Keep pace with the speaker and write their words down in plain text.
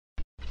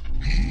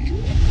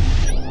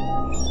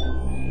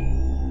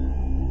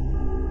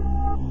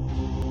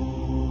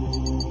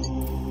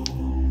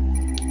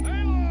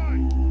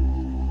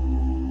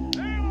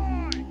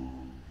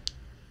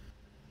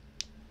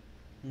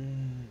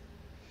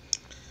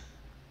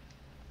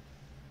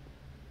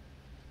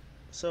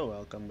So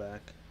welcome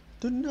back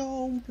to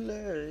Knoam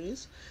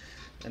Plays,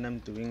 and I'm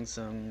doing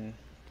some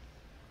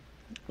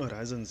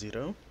Horizon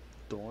Zero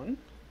Dawn,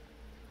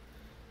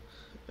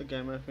 a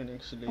game I've been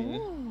actually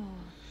Oh,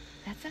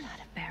 that's a lot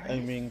of berries.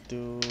 aiming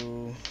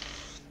to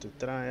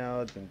try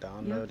out, been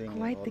downloading You're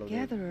quite all the of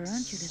gatherer, the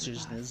aren't you, little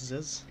boss?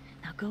 businesses.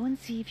 Now go and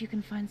see if you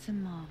can find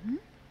some more.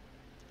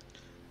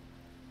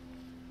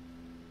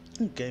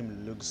 The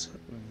game looks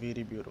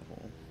very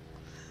beautiful.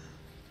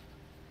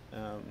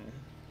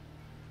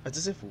 I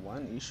just have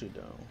one issue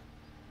though.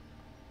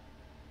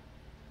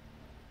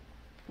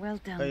 Well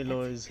done.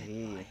 Aloy's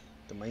hair,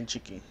 the main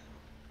chickie.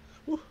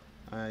 Whew,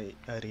 I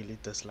really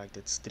dislike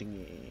that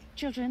stringy hair.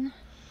 Children,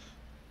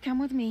 come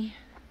with me.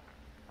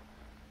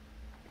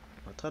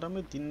 Wat gaan dan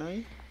met die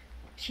nou?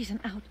 She's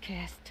an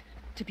outcast,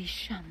 to be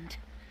shunned.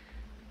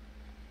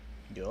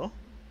 Ja?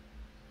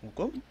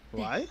 Hoekom?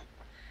 Why?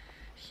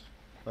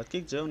 Wat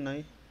kyk jou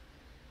nou?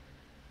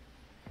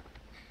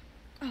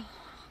 Oh,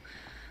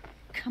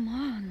 come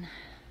on.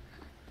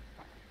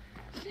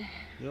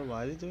 Yo,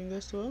 why are you doing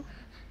this to her?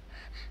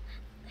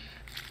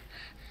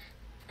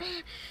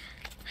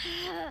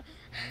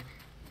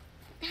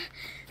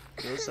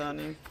 Yo,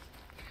 Sani.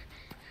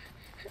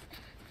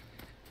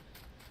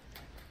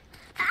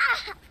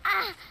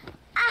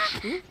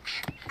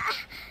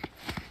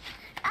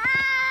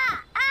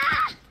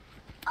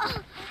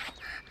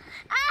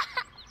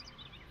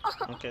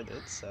 Okay,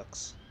 that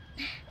sucks.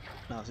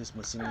 Now she's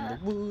missing in the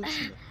woods,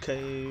 in the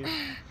cave.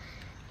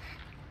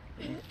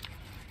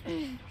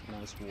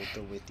 Nice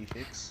water wetty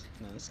fix.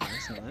 Nice,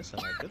 I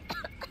like it.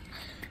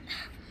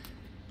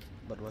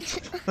 But what's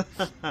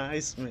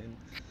nice, man?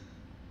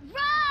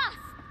 Rost!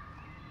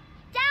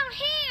 Down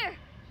here!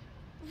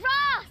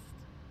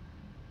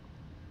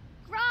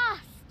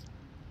 Rost!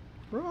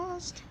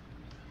 Rost!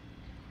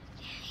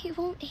 He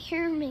won't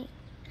hear me.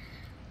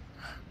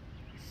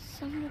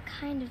 Some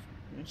kind of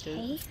Okay.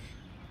 cave?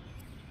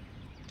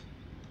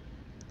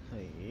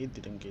 Hey, it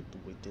didn't get to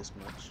wait this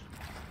much.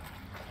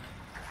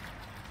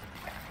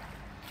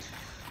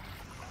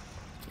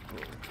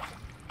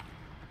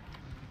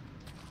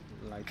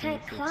 Can I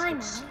climb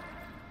out?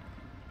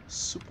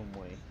 Super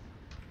mooi.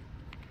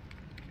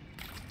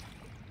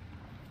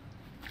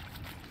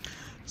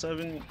 So I've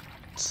been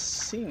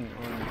seeing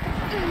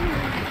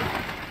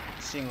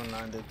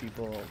online that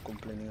people are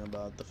complaining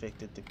about the fact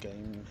that the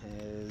game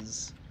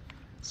has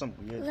some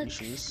weird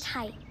Looks issues.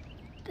 tight,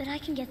 but I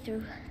can get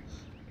through.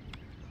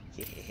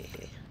 You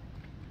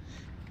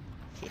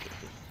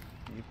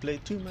play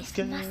too much This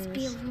games. must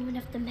be a ruin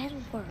of the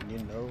metal world. And you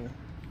know,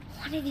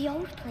 One of the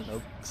old places.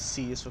 ook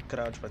C is for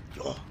crouch, but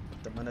oh,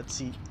 the minute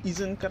C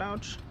isn't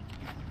crouch,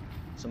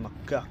 so my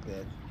cock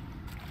that.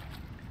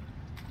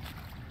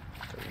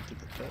 Go into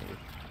the cave.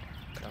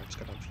 Crouch.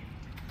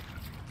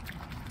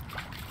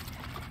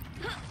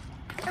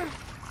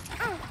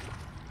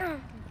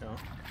 Yeah.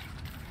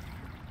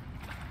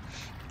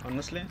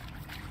 Honestly,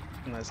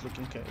 nice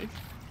looking cave.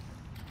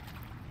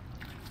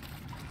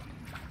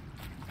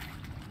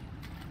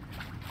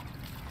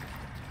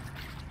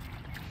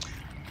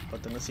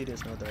 But on a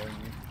serious note,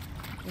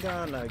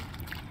 yeah, like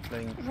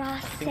playing.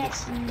 Ross I think it's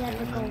said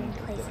never go in the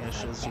places like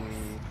ashes this. we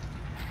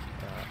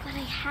But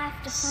I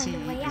have to C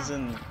find a way out.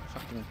 isn't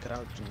fucking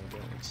crouching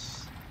again.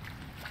 It's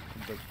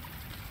a bit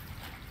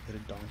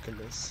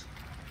redonkulous.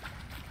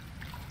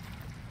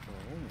 Oh.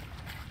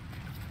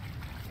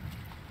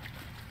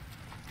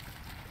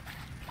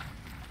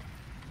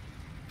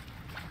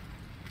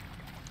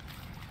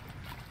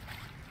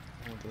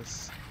 All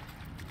this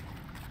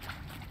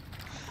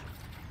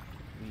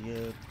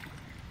weird,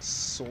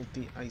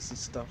 salty, icy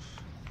stuff.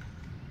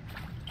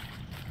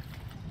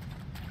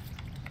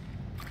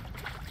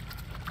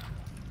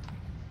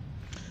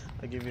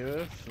 I give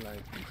you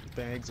like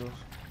bags of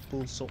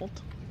pool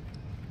salt.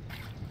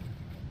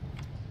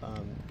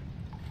 And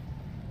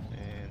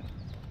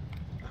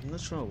I'm not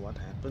sure what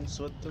happens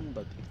with them,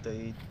 but if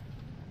they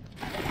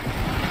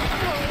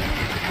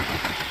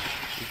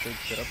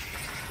drip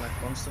like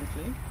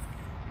constantly,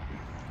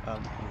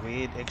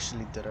 where it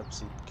actually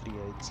drips, it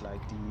creates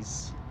like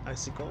these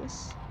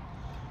icicles.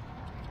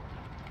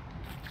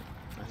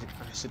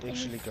 I should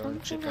actually go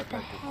and check out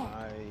like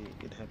why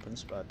it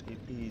happens, but it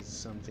is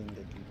something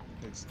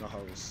that's not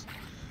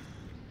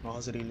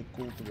really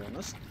cool, to be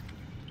honest.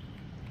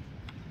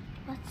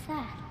 What's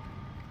that?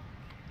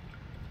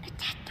 A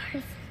dead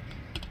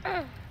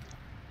person.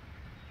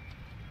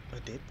 A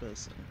dead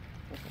person.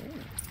 Oh.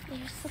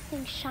 There's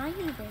something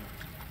shiny there.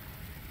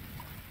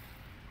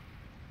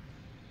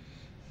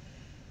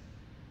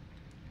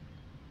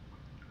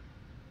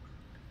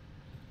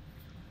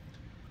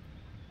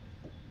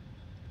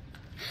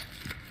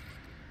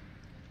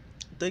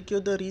 Take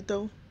your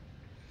Dorito.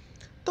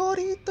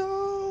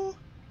 Dorito!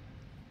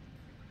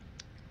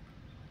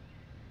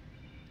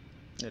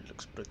 It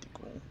looks pretty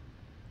cool.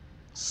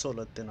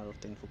 Solid 10 out of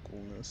 10 for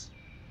coolness.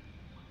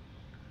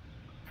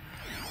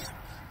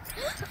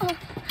 Oh,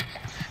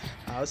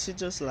 How's he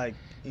just like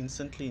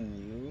instantly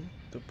knew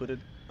to put it?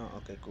 Oh,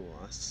 okay, cool.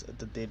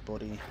 The dead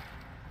body.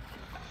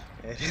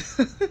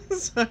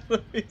 Side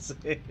of his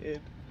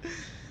head.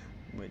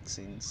 Makes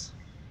sense.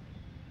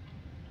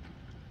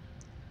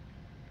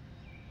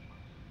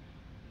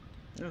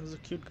 Yeah, this is a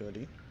cute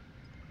girlie.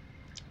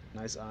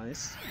 Nice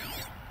eyes.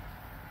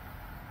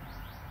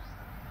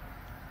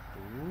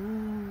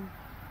 Ooh.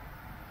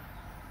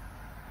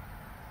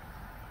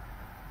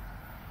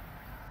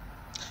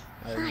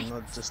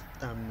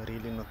 I'm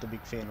really not a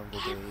big fan of the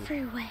way.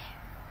 Everywhere.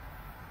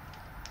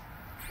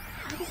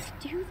 How does he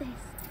do this?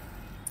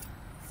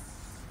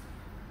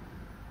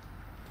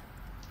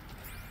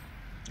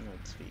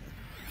 Let's see.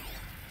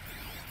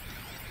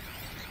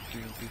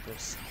 Giving people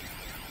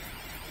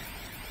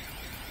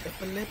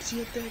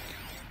epilepsy attack.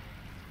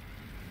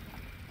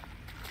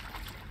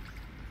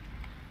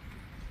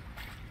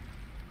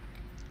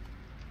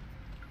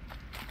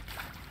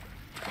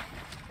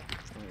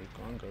 Oh, you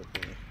can't go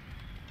there.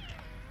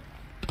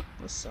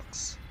 This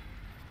sucks.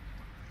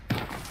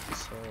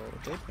 So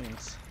that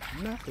means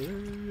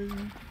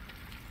nothing.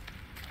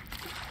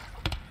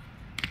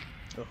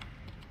 Oh.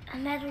 A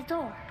metal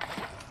door.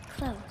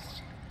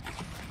 Closed.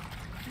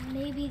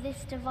 Maybe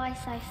this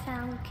device I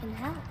found can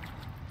help.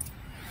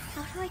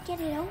 How do I get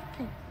it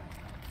open?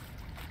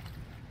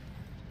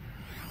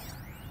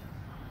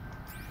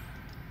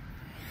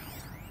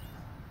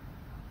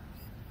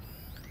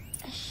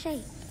 A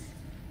shape.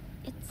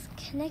 It's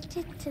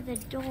connected to the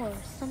door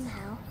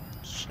somehow.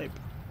 Shape.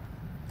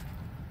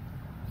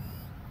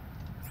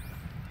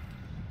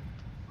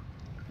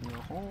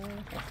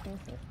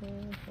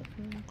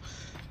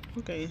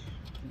 Okay,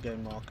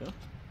 game marker.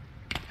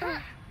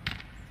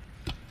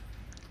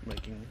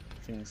 Making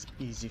things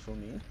easy for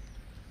me.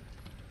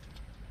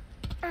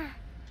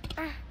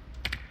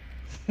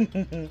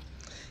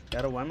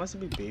 Yara, why must it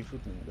be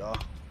barefoot, man? Ja.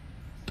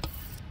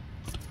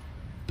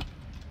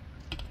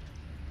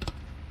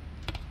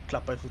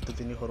 Klap my voeten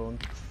in die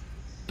grond.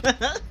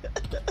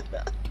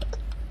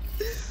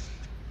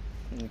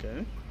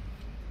 Okay.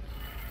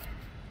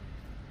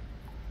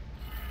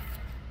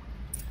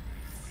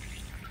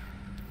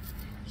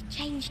 It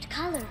changed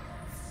color.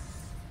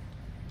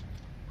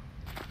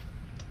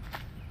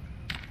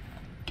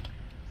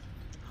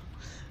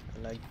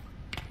 Like,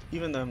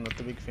 even though I'm not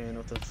a big fan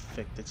of the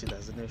fact that she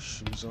doesn't have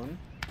shoes on,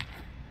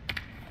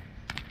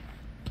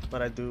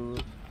 but I do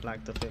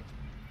like the fact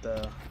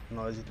the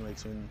noise it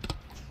makes when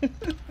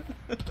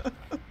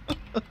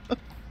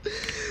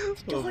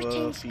The door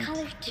changed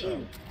color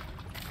too.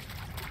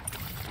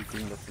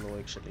 Hitting the floor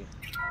actually.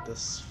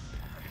 This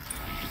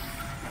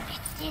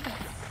It did it.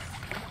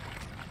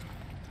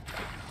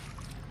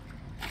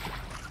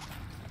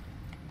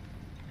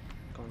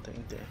 can't I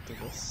interact with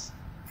this?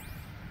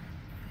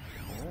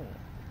 Oh,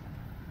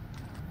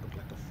 look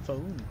like a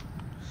phone,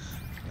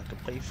 like a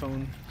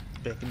payphone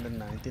back in the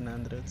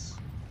 1900s.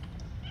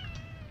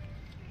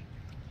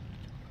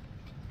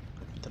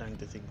 I'm trying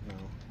to think now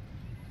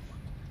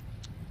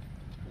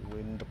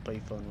when the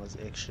payphone was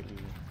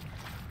actually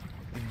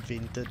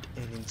invented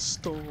and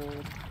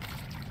installed.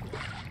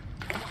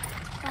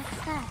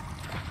 What's that?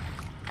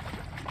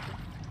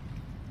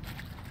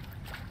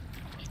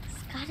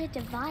 It's got a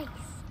device,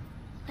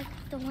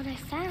 like the one I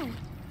found.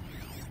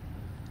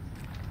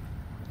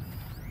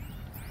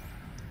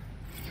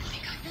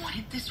 Think I want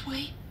it this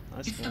way?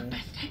 That's It's the cool.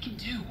 best I can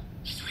do.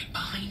 He's right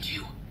behind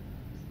you.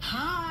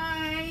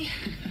 Hi!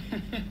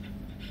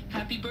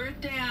 Happy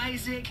birthday,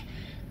 Isaac.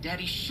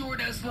 Daddy sure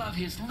does love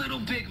his little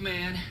big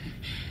man.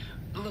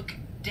 Look,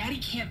 Daddy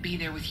can't be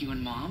there with you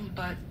and Mom,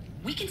 but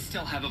we can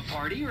still have a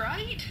party,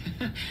 right?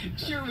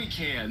 Sure we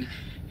can.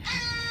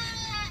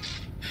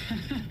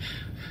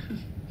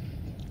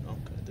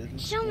 Okay, that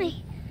looks Show cool.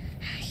 me.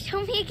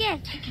 Show me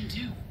again. I can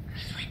do.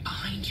 He's right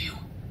behind you.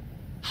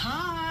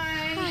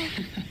 Hi!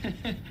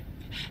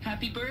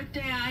 Happy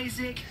birthday,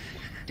 Isaac.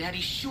 Daddy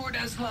sure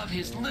does love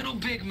his little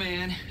big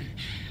man.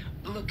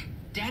 Look,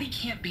 Daddy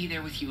can't be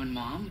there with you and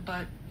Mom,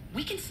 but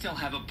we can still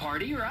have a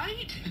party,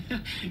 right?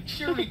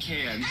 Sure we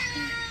can.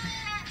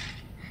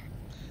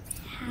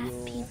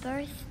 Happy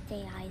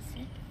birthday,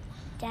 Isaac.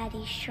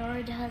 Daddy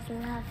sure does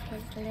love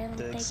his little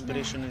The big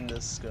expression man. in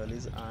this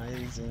girl's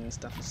eyes and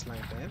stuff is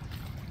like that.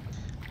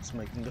 It's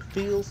making the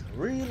feels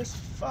real as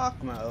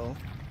fuck, Mo.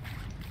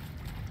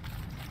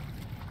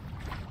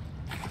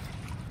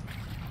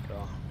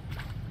 Oh.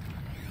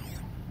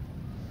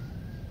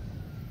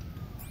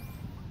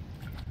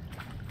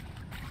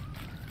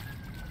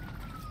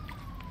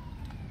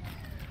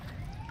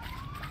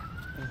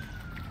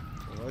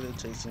 Why are they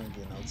chasing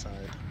again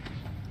outside?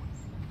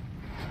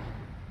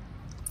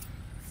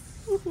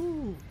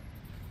 Woohoo!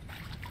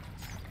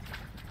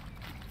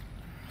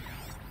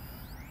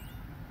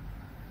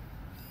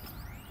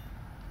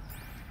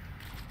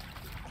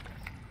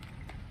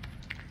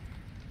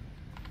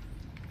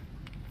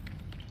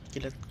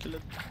 Kill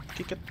it,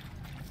 kick it.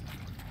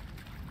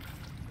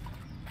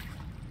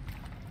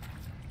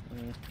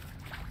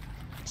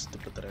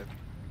 Stupid rat.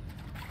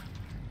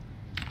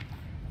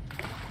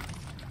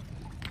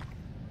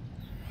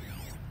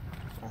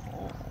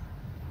 Oh.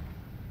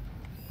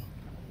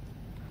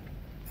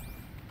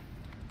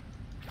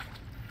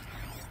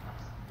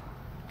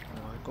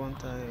 Why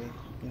can't I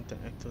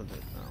interact with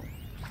it now?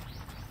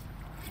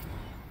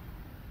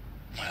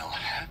 Well,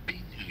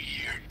 Happy New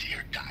Year,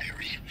 dear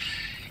diary.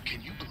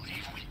 Can you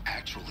believe we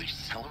actually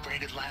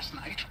celebrated last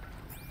night?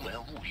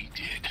 Well, we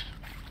did.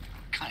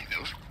 Kind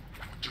of.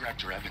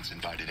 Director Evans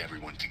invited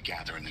everyone to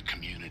gather in the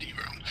community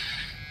room.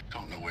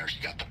 Don't know where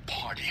she got the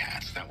party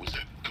hats. That was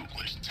a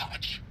ghoulish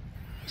touch.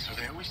 So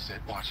there we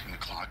sit, watching the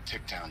clock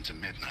tick down to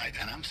midnight,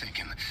 and I'm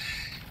thinking,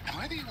 am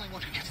I the only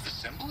one who gets the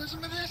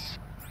symbolism of this?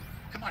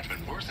 It might have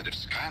been worth it if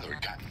Skylar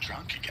had gotten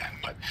drunk again,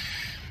 but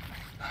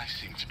I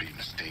seem to be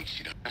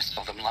mistaken. I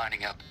saw them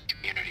lining up in the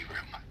community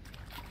room.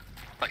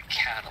 Like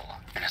cattle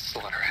in a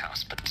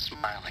slaughterhouse, but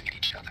smiling at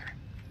each other.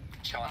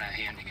 Shauna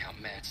handing out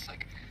meds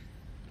like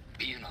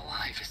being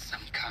alive is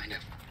some kind of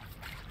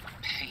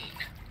pain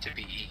to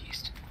be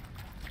eased.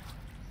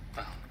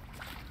 Well,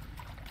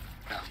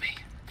 not me.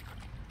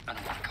 I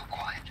don't want to go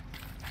quiet.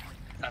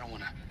 I don't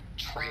want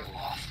to trail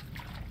off.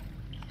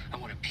 I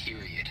want a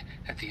period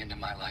at the end of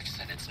my life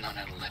sentence, not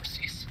an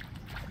ellipses.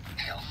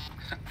 Hell,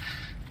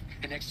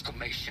 an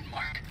exclamation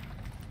mark.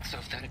 So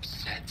if that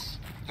upsets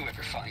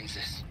whoever finds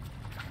this,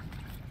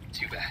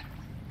 too bad.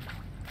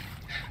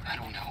 I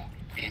don't know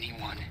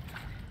anyone,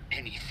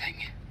 anything,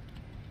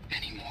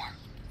 anymore.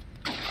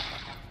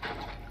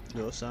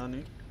 Yo,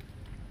 Sonny.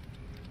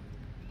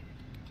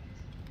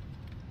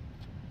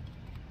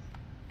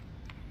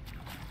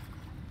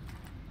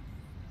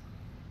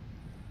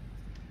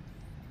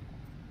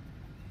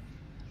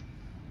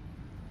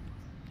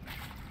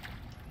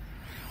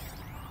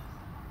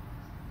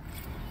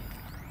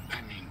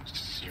 I mean,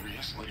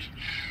 seriously?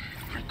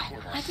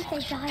 Record our Why did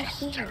thoughts they for die here?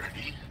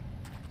 posterity?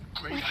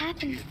 Great What idea,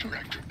 happened to them?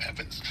 Director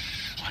Evans.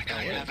 Like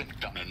I haven't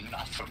done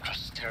enough for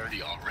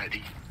posterity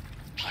already.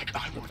 Like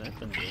I wouldn't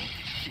happened, be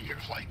though? here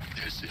like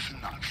this if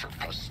not for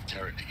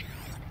posterity.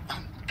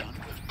 I'm done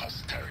with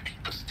posterity.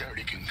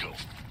 Posterity can go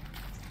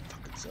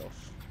Fuck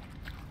itself.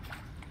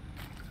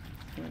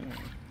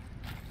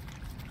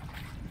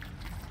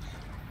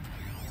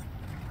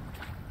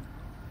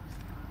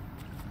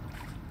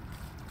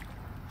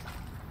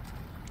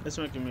 It's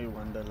making me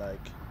wonder, like,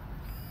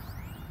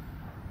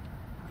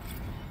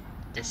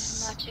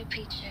 this, Machu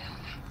Picchu.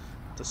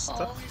 the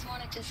stuff Always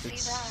wanted to see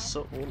it's that.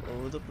 so all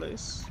over the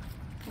place.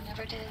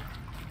 Never did.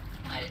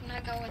 Why didn't I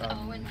go with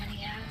Owen when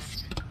he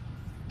asked?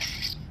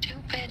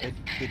 Stupid.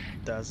 It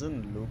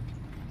doesn't look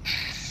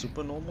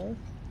super normal.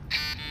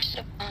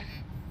 Should've gone.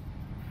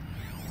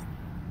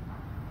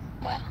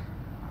 Well.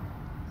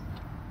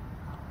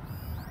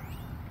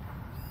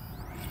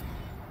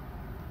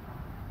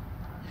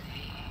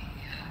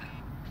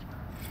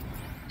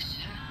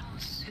 Shall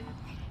soon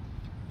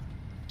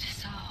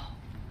dissolve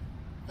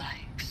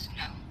like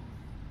snow.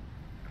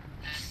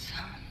 The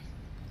sun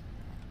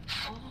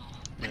fall.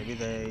 Maybe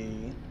there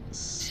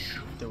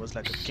was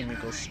like a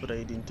chemical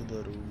sprayed into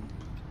the room.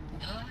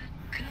 But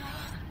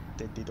God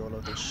They did all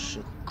of this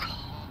shit.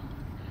 call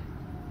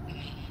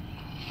me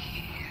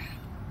here,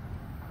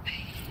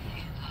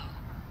 Halo.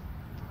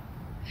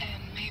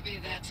 And maybe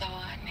that's all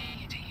I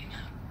need, you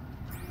know?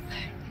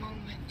 That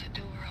moment the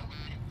door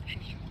opened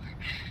and you were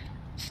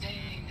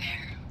standing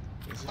there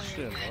There's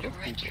actually a wearing lot that of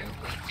retro people.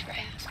 white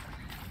dress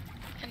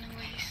and the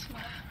way you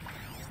smiled.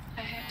 I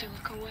had to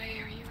look away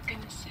or you were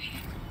gonna see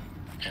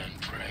it.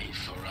 and pray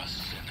for us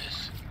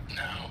sinners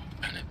now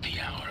and at the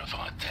hour of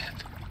our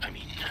death. I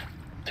mean,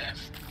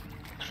 death.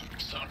 I'm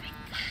sorry.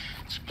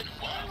 It's been a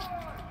while.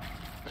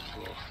 And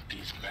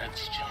these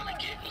meds Johnny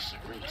gave us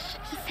are really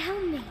He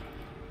found me.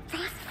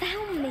 Ross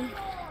found me.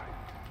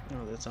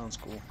 Oh, that sounds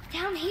cool.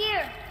 Down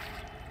here.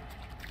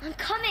 I'm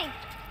coming.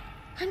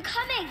 I'm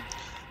coming.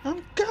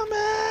 I'm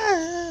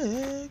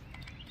coming!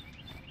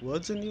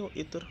 What's in your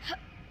eater?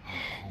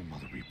 Oh,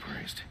 Mother be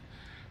praised.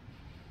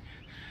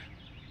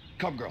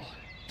 Come, girl.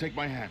 Take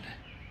my hand.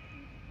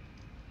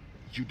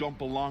 You don't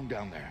belong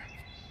down there.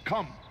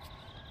 Come.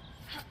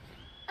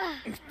 Oh,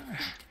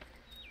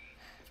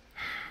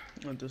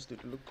 this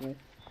did look cool.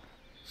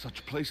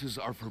 Such places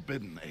are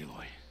forbidden,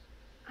 Aloy.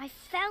 I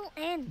fell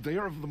in. They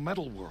are of the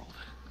metal world.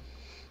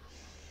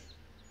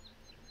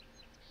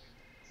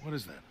 What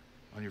is that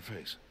on your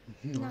face?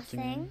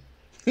 Nothing.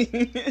 Did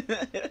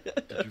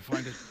you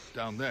find it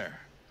down there?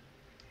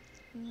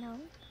 No.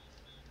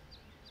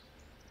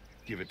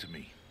 Give it to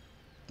me.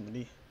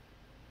 Me.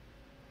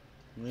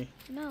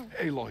 No.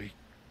 Aloy,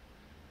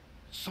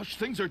 such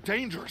things are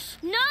dangerous.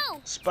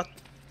 No! Spot.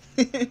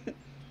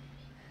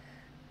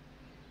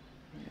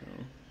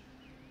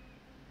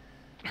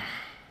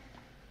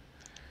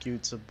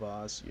 Cute's a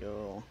boss,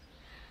 yo.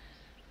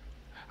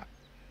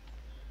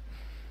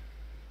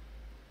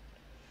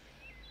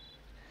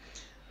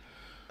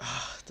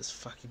 Ah, this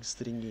fucking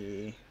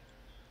stringy.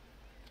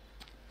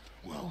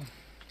 Well,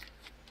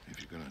 if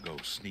you're gonna go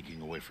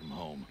sneaking away from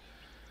home,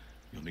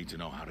 you'll need to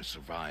know how to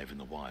survive in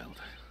the wild.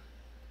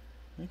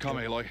 Okay. Come,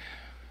 Aloy.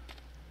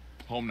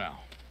 Home now.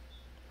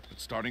 But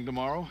starting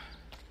tomorrow,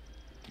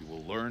 you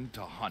will learn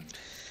to hunt.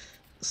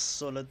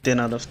 Solid 10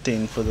 out of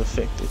 10 for the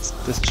fact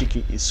this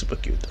chickie is super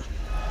cute.